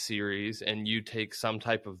weekend series and you take some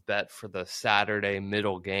type of bet for the Saturday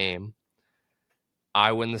middle game.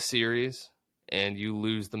 I win the series and you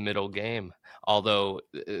lose the middle game. Although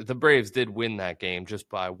the Braves did win that game just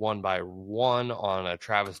by one on a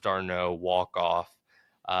Travis d'Arnaud walk-off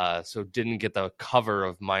so didn't get the cover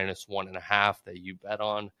of -1.5 that you bet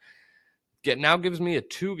on. Now gives me a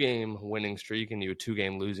 2-game winning streak and you a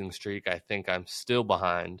 2-game losing streak. I think I'm still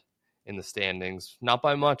behind in the standings, not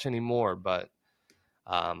by much anymore, but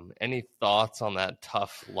any thoughts on that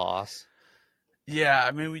tough loss? Yeah,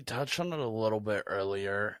 I mean, we touched on it a little bit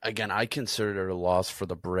earlier. Again, I consider it a loss for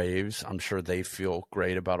the Braves. I'm sure they feel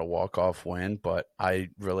great about a walk-off win, but I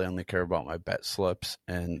really only care about my bet slips,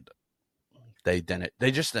 and they didn't. They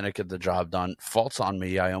just didn't get the job done. Fault's on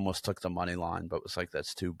me. I almost took the money line, but was like,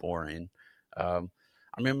 that's too boring. I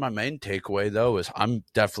mean, my main takeaway, though, is I'm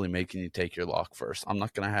definitely making you take your lock first. I'm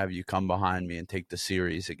not going to have you come behind me and take the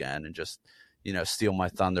series again and just, steal my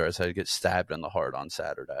thunder as I get stabbed in the heart on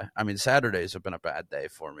Saturday. I mean, Saturdays have been a bad day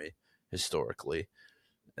for me historically.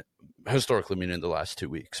 Historically meaning the last 2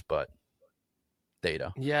 weeks, but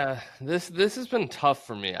data. Yeah, this has been tough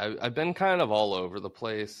for me. I've been kind of all over the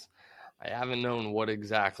place. I haven't known what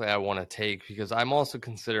exactly I want to take because I'm also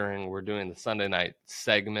considering we're doing the Sunday night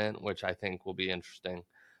segment, which I think will be interesting.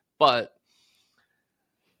 But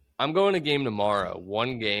I'm going a game tomorrow.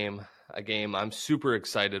 A game I'm super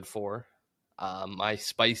excited for. My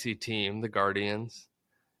spicy team, the Guardians,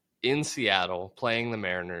 in Seattle, playing the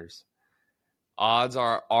Mariners. Odds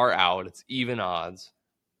are out. It's even odds.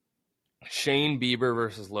 Shane Bieber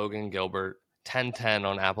versus Logan Gilbert. 10-10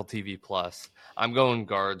 on Apple TV Plus. I'm going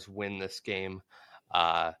Guards win this game.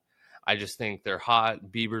 I just think they're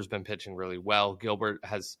hot. Bieber's been pitching really well. Gilbert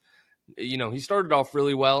has, he started off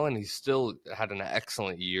really well and he's still had an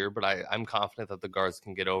excellent year, but I'm confident that the Guards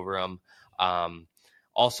can get over him.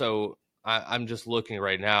 Also, I'm just looking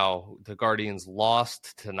right now. The Guardians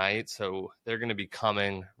lost tonight, so they're going to be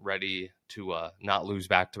coming ready to not lose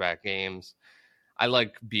back-to-back games. I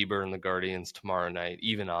like Bieber and the Guardians tomorrow night,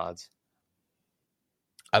 even odds.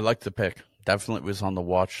 I like the pick. Definitely was on the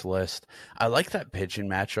watch list. I like that pitching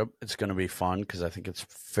matchup. It's going to be fun because I think it's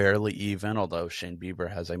fairly even, although Shane Bieber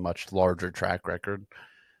has a much larger track record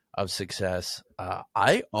of success.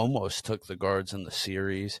 I almost took the Guards in the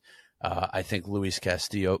series. I think Luis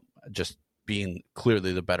Castillo, just being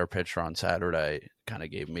clearly the better pitcher on Saturday, kind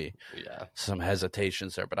of gave me some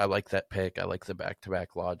hesitations there. But I like that pick. I like the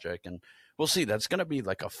back-to-back logic. And we'll see. That's going to be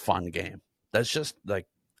like a fun game. That's just like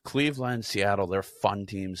Cleveland, Seattle, they're fun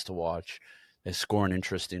teams to watch. They score in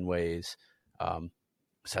interesting ways. So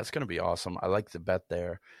that's going to be awesome. I like the bet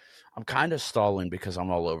there. I'm kind of stalling because I'm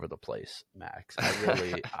all over the place, Max.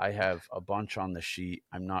 I have a bunch on the sheet.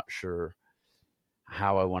 I'm not sure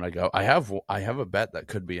how I want to go. I have a bet that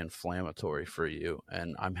could be inflammatory for you,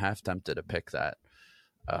 and I'm half tempted to pick that.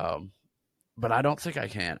 But I don't think I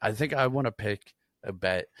can. I think I want to pick a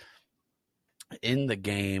bet in the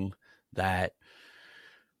game that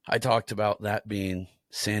I talked about, that being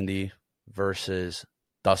Sandy versus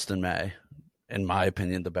Dustin May. In my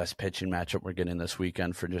opinion, the best pitching matchup we're getting this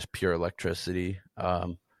weekend for just pure electricity.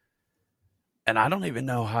 And I don't even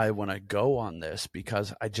know how I want to go on this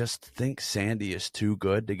because I just think Sandy is too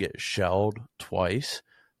good to get shelled twice.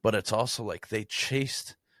 But it's also like they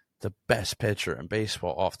chased the best pitcher in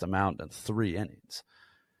baseball off the mound in 3 innings.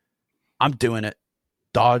 I'm doing it.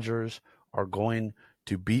 Dodgers are going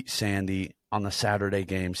to beat Sandy on the Saturday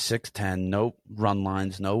game, 6-10, no run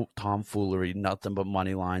lines, no tomfoolery, nothing but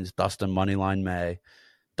money lines. Dustin moneyline May.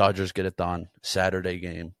 Dodgers get it done. Saturday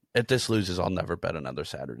game. If this loses, I'll never bet another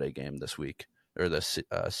Saturday game this week or this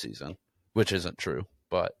season, which isn't true,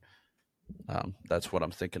 but that's what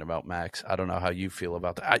I'm thinking about, Max. I don't know how you feel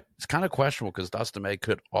about that. It's kind of questionable because Dustin May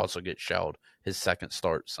could also get shelled his second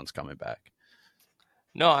start since coming back.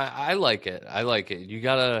 No, I like it. I like it. You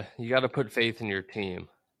gotta put faith in your team.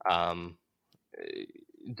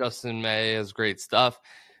 Dustin May has great stuff.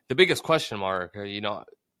 The biggest question mark, I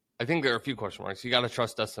think there are a few question marks. You got to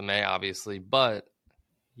trust Dustin May, obviously, but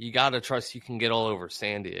you got to trust you can get all over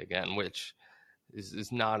Sandy again, which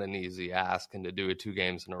is not an easy ask, and to do it 2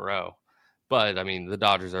 games in a row. But, I mean, the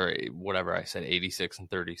Dodgers are, whatever I said,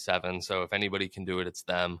 86-37. So if anybody can do it, it's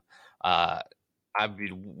them. I'd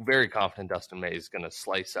be very confident Dustin May is going to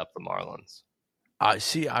slice up the Marlins.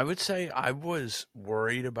 I would say I was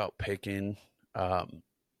worried about picking,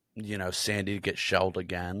 Sandy to get shelled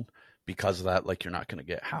again because of that. Like, you're not going to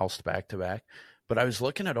get housed back-to-back. But I was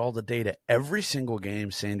looking at all the data. Every single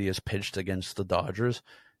game Sandy has pitched against the Dodgers,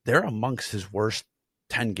 they're amongst his worst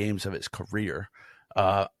 10 games of his career.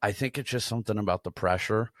 I think it's just something about the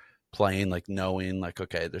pressure, playing, like knowing, like,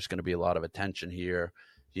 okay, there's going to be a lot of attention here.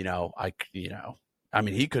 I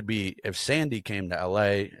mean, he could be, if Sandy came to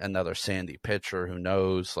LA, another Sandy pitcher, who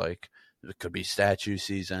knows, like, it could be statue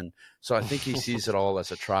season. So I think he sees it all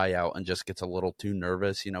as a tryout and just gets a little too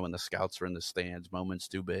nervous, when the scouts are in the stands, moments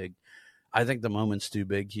too big. I think the moment's too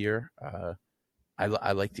big here. I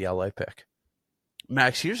like the LA pick.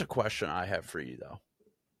 Max, here's a question I have for you, though.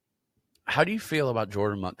 How do you feel about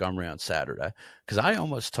Jordan Montgomery on Saturday? Because I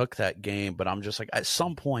almost took that game, but I'm just like, at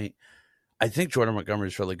some point, I think Jordan Montgomery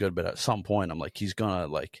is really good, but at some point, I'm like,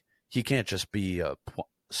 he can't just be a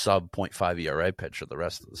sub 0.5 ERA pitcher the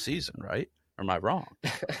rest of the season, right? Or am I wrong?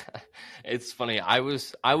 It's funny. I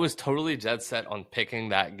was totally jet set on picking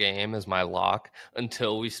that game as my lock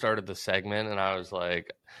until we started the segment, and I was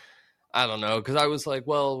like, I don't know, because I was like,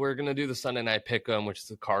 well, we're going to do the Sunday night pick 'em, which is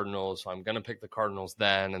the Cardinals, so I'm going to pick the Cardinals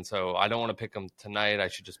then, and so I don't want to pick them tonight. I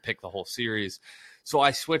should just pick the whole series. So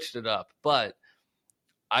I switched it up, but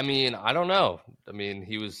I mean, I don't know. I mean,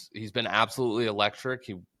 he's been absolutely electric.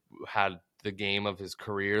 He had the game of his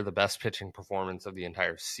career, the best pitching performance of the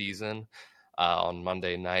entire season on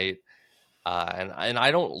Monday night. And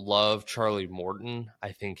I don't love Charlie Morton.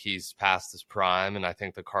 I think he's past his prime, and I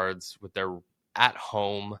think the Cards, with their at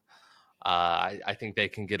home, I think they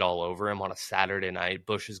can get all over him on a Saturday night.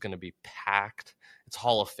 Busch is going to be packed. It's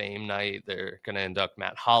Hall of Fame night. They're going to induct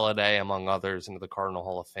Matt Holliday, among others, into the Cardinal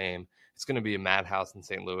Hall of Fame. It's going to be a madhouse in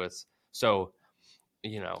St. Louis. So,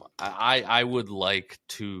 I would like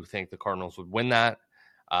to think the Cardinals would win that.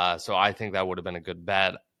 So I think that would have been a good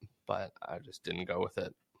bet, but I just didn't go with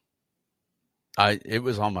it. It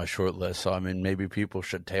was on my short list, so I mean, maybe people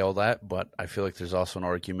should tail that, but I feel like there's also an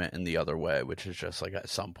argument in the other way, which is just like at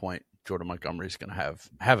some point, Jordan Montgomery's going to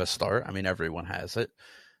have a start. I mean, everyone has it.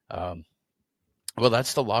 Well,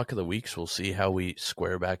 that's the lock of the week, so we'll see how we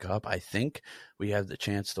square back up. I think we have the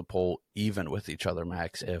chance to pull even with each other,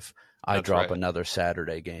 Max, if I drop another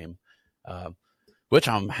Saturday game, which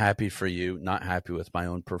I'm happy for you, not happy with my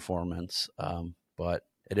own performance. But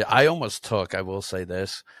I almost took, I will say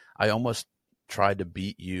this, I almost tried to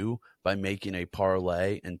beat you by making a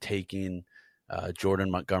parlay and taking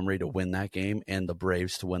Jordan Montgomery to win that game and the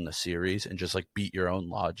Braves to win the series and just like beat your own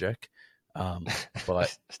logic.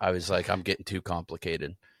 But I was like, I'm getting too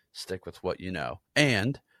complicated. Stick with what you know.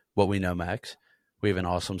 And what we know, Max, we have an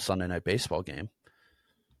awesome Sunday night baseball game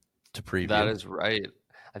to preview. That is right.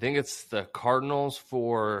 I think it's the Cardinals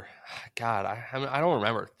for, God, I don't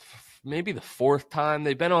remember. Maybe the fourth time.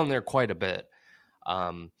 They've been on there quite a bit.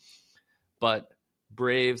 But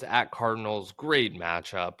Braves at Cardinals, great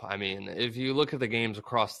matchup. I mean, if you look at the games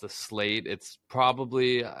across the slate, it's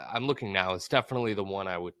probably, I'm looking now, it's definitely the one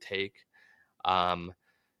I would take.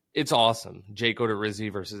 It's awesome. Jake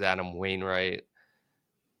Odorizzi versus Adam Wainwright,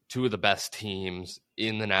 two of the best teams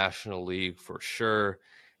in the National League for sure.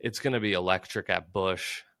 It's going to be electric at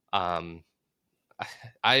Busch. I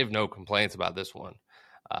have no complaints about this one.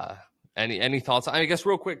 Any thoughts? I guess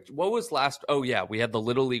real quick, what was last? Oh yeah, we had the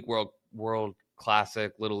Little League World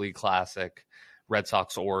Classic, Little League Classic, Red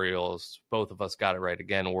Sox Orioles. Both of us got it right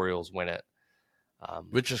again. Orioles win it.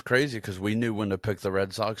 Which is crazy because we knew when to pick the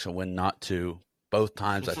Red Sox and when not to. Both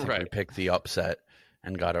times I think we picked the upset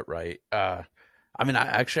and got it right. I mean,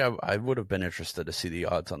 I would have been interested to see the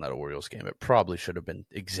odds on that Orioles game. It probably should have been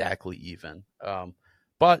exactly even.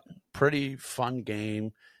 But pretty fun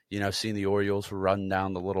game. You know, seeing the Orioles run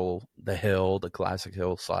down the hill, the classic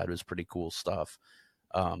hillside was pretty cool stuff.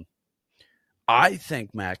 I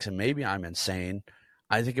think, Max, and maybe I'm insane,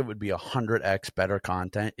 I think it would be 100x better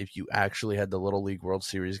content if you actually had the Little League World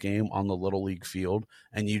Series game on the Little League field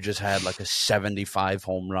and you just had like a 75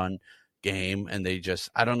 home run game and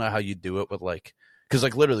I don't know how you do it with because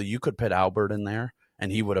literally you could put Albert in there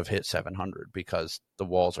and he would have hit 700 because the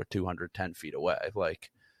walls are 210 feet away.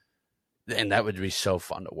 And that would be so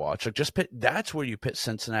fun to watch. That's where you pit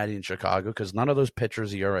Cincinnati and Chicago because none of those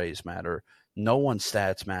pitchers' ERAs matter. No one's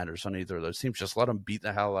stats matters on either of those teams. Just let them beat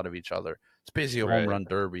the hell out of each other. It's basically a home run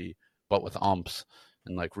derby, but with umps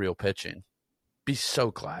and real pitching. Be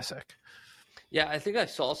so classic. Yeah, I think I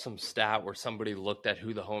saw some stat where somebody looked at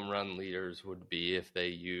who the home run leaders would be if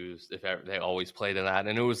they always played in that,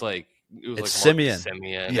 and it was like Semien.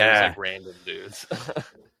 Yeah, it was random dudes.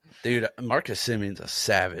 Dude, Marcus Semien's a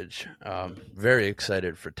savage. Very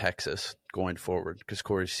excited for Texas going forward because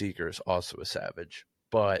Corey Seager is also a savage.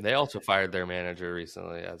 But they also fired their manager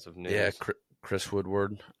recently, as of news. Yeah, Chris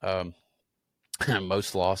Woodward.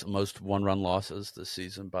 Most one-run losses this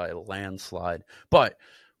season by a landslide. But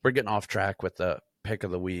we're getting off track with the pick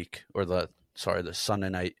of the week, or the Sunday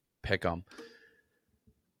night pick 'em.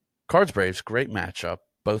 Cards Braves, great matchup.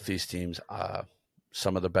 Both these teams,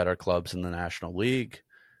 some of the better clubs in the National League.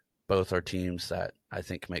 Both are teams that I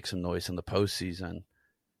think make some noise in the postseason.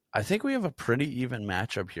 I think we have a pretty even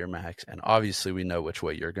matchup here, Max, and obviously we know which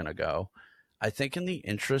way you're going to go. I think in the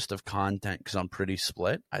interest of content, because I'm pretty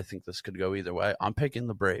split, I think this could go either way. I'm picking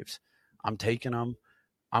the Braves. I'm taking them.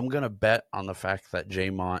 I'm going to bet on the fact that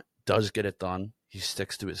JMont does get it done. He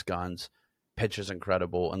sticks to his guns, pitch is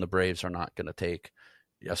incredible, and the Braves are not going to take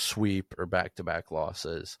a sweep or back-to-back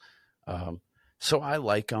losses. So I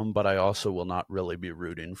like him, but I also will not really be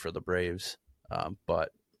rooting for the Braves.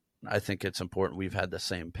 But I think it's important. We've had the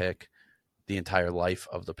same pick the entire life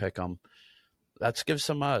of the pick'em. Let's give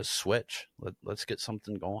some switch. Let's get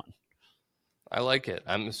something going. I like it.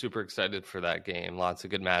 I'm super excited for that game. Lots of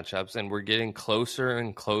good matchups, and we're getting closer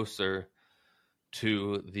and closer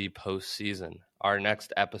to the postseason. Our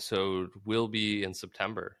next episode will be in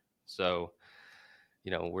September. So,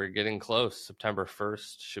 we're getting close. September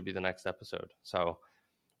 1st should be the next episode. So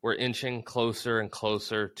we're inching closer and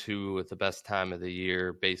closer to the best time of the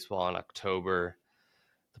year, baseball in October,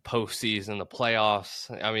 the postseason, the playoffs.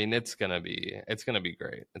 I mean, it's gonna be great.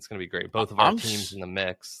 It's gonna be great. Both of our teams in the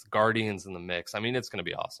mix, Guardians in the mix. I mean, it's gonna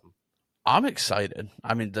be awesome. I'm excited.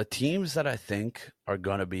 I mean, the teams that I think are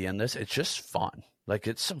gonna be in this, it's just fun. Like,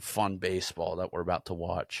 it's some fun baseball that we're about to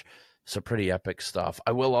watch. Some pretty epic stuff.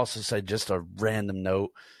 I will also say, just a random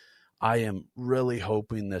note, I am really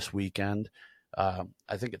hoping this weekend, I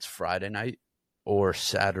think it's Friday night or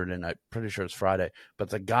Saturday night, pretty sure it's Friday, but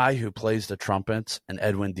the guy who plays the trumpets in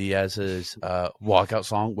Edwin Diaz's walkout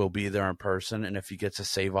song will be there in person, and if he gets a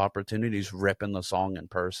save opportunity, he's ripping the song in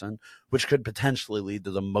person, which could potentially lead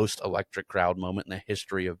to the most electric crowd moment in the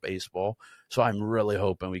history of baseball. So I'm really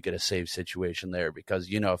hoping we get a save situation there, because,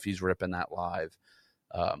 if he's ripping that live,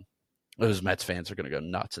 those Mets fans are going to go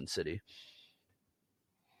nuts in City.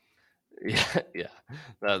 Yeah.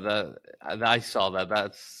 That I saw that.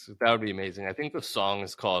 That would be amazing. I think the song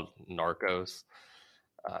is called Narcos.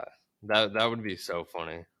 That would be so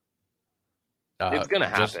funny. It's gonna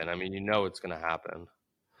happen. I mean, it's gonna happen.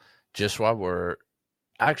 Just while we're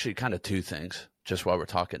actually kind of two things. Just while we're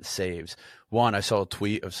talking saves, one, I saw a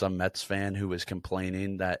tweet of some Mets fan who was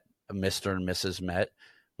complaining that Mr. and Mrs. Met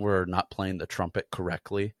were not playing the trumpet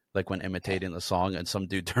correctly, like when imitating the song, and some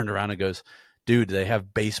dude turned around and goes, "Dude, they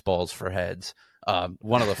have baseballs for heads."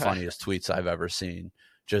 One of the funniest tweets I've ever seen,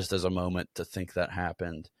 just as a moment to think that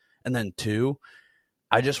happened. And then two,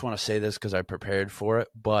 I just want to say this because I prepared for it,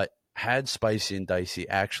 but had Spicy and Dicey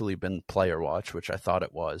actually been player watch, which I thought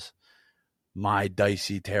it was, my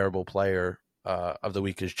Dicey terrible player of the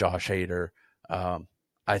week is Josh Hader.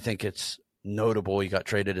 I think it's notable he got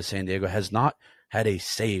traded to San Diego, has not had a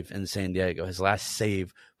save in San Diego. His last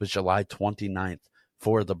save was July 29th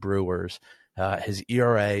for the Brewers. His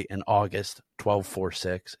ERA in August,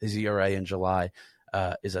 12.46. His ERA in July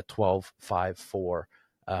is a 12.54.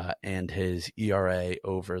 And his ERA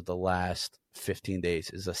over the last 15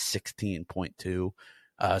 days is a 16.2.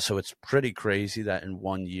 So it's pretty crazy that in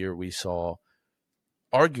 1 year we saw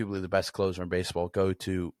arguably the best closer in baseball go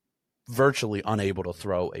to virtually unable to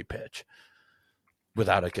throw a pitch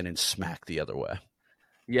without it getting smacked the other way.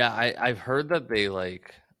 Yeah, I've heard that they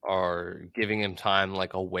are giving him time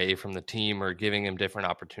away from the team or giving him different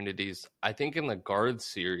opportunities. I think in the Guardian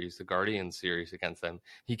series against them,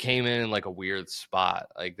 he came in a weird spot.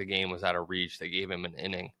 Like the game was out of reach. They gave him an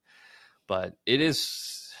inning. But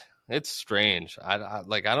it's strange. I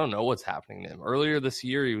don't know what's happening to him. Earlier this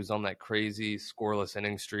year, he was on that crazy scoreless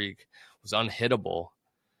inning streak, was unhittable.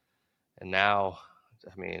 And now,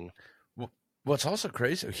 I mean... What's also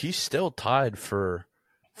crazy, he's still tied for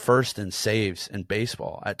first in saves in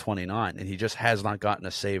baseball at 29, and he just has not gotten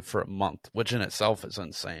a save for a month, which in itself is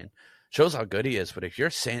insane. Shows how good he is. But if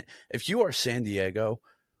you are San Diego,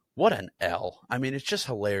 what an L. I mean, it's just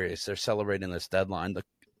hilarious. They're celebrating this deadline. The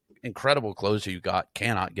incredible closer you got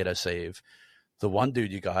cannot get a save. The one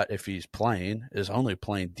dude you got, if he's playing, is only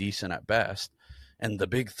playing decent at best. And the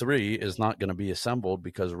big three is not going to be assembled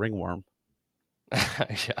because ringworm.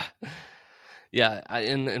 Yeah. Yeah,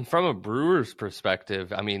 and from a Brewers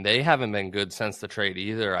perspective, I mean, they haven't been good since the trade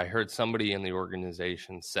either. I heard somebody in the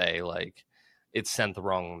organization say, it sent the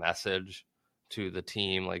wrong message to the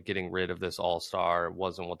team, getting rid of this all-star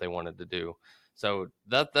wasn't what they wanted to do. So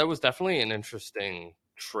that was definitely an interesting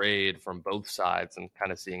trade from both sides and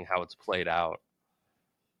kind of seeing how it's played out.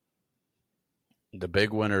 The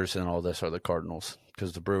big winners in all this are the Cardinals,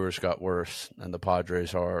 because the Brewers got worse, and the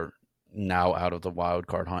Padres are now out of the wild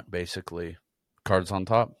card hunt, basically. Cards on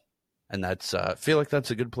top. And that's I feel like that's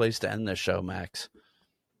a good place to end this show, Max.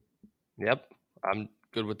 Yep, I'm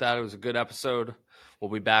good with that. It was a good episode. We'll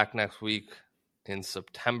be back next week in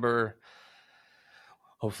September.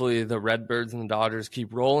 Hopefully the Redbirds and the Dodgers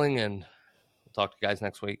keep rolling, and we'll talk to you guys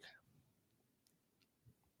next week.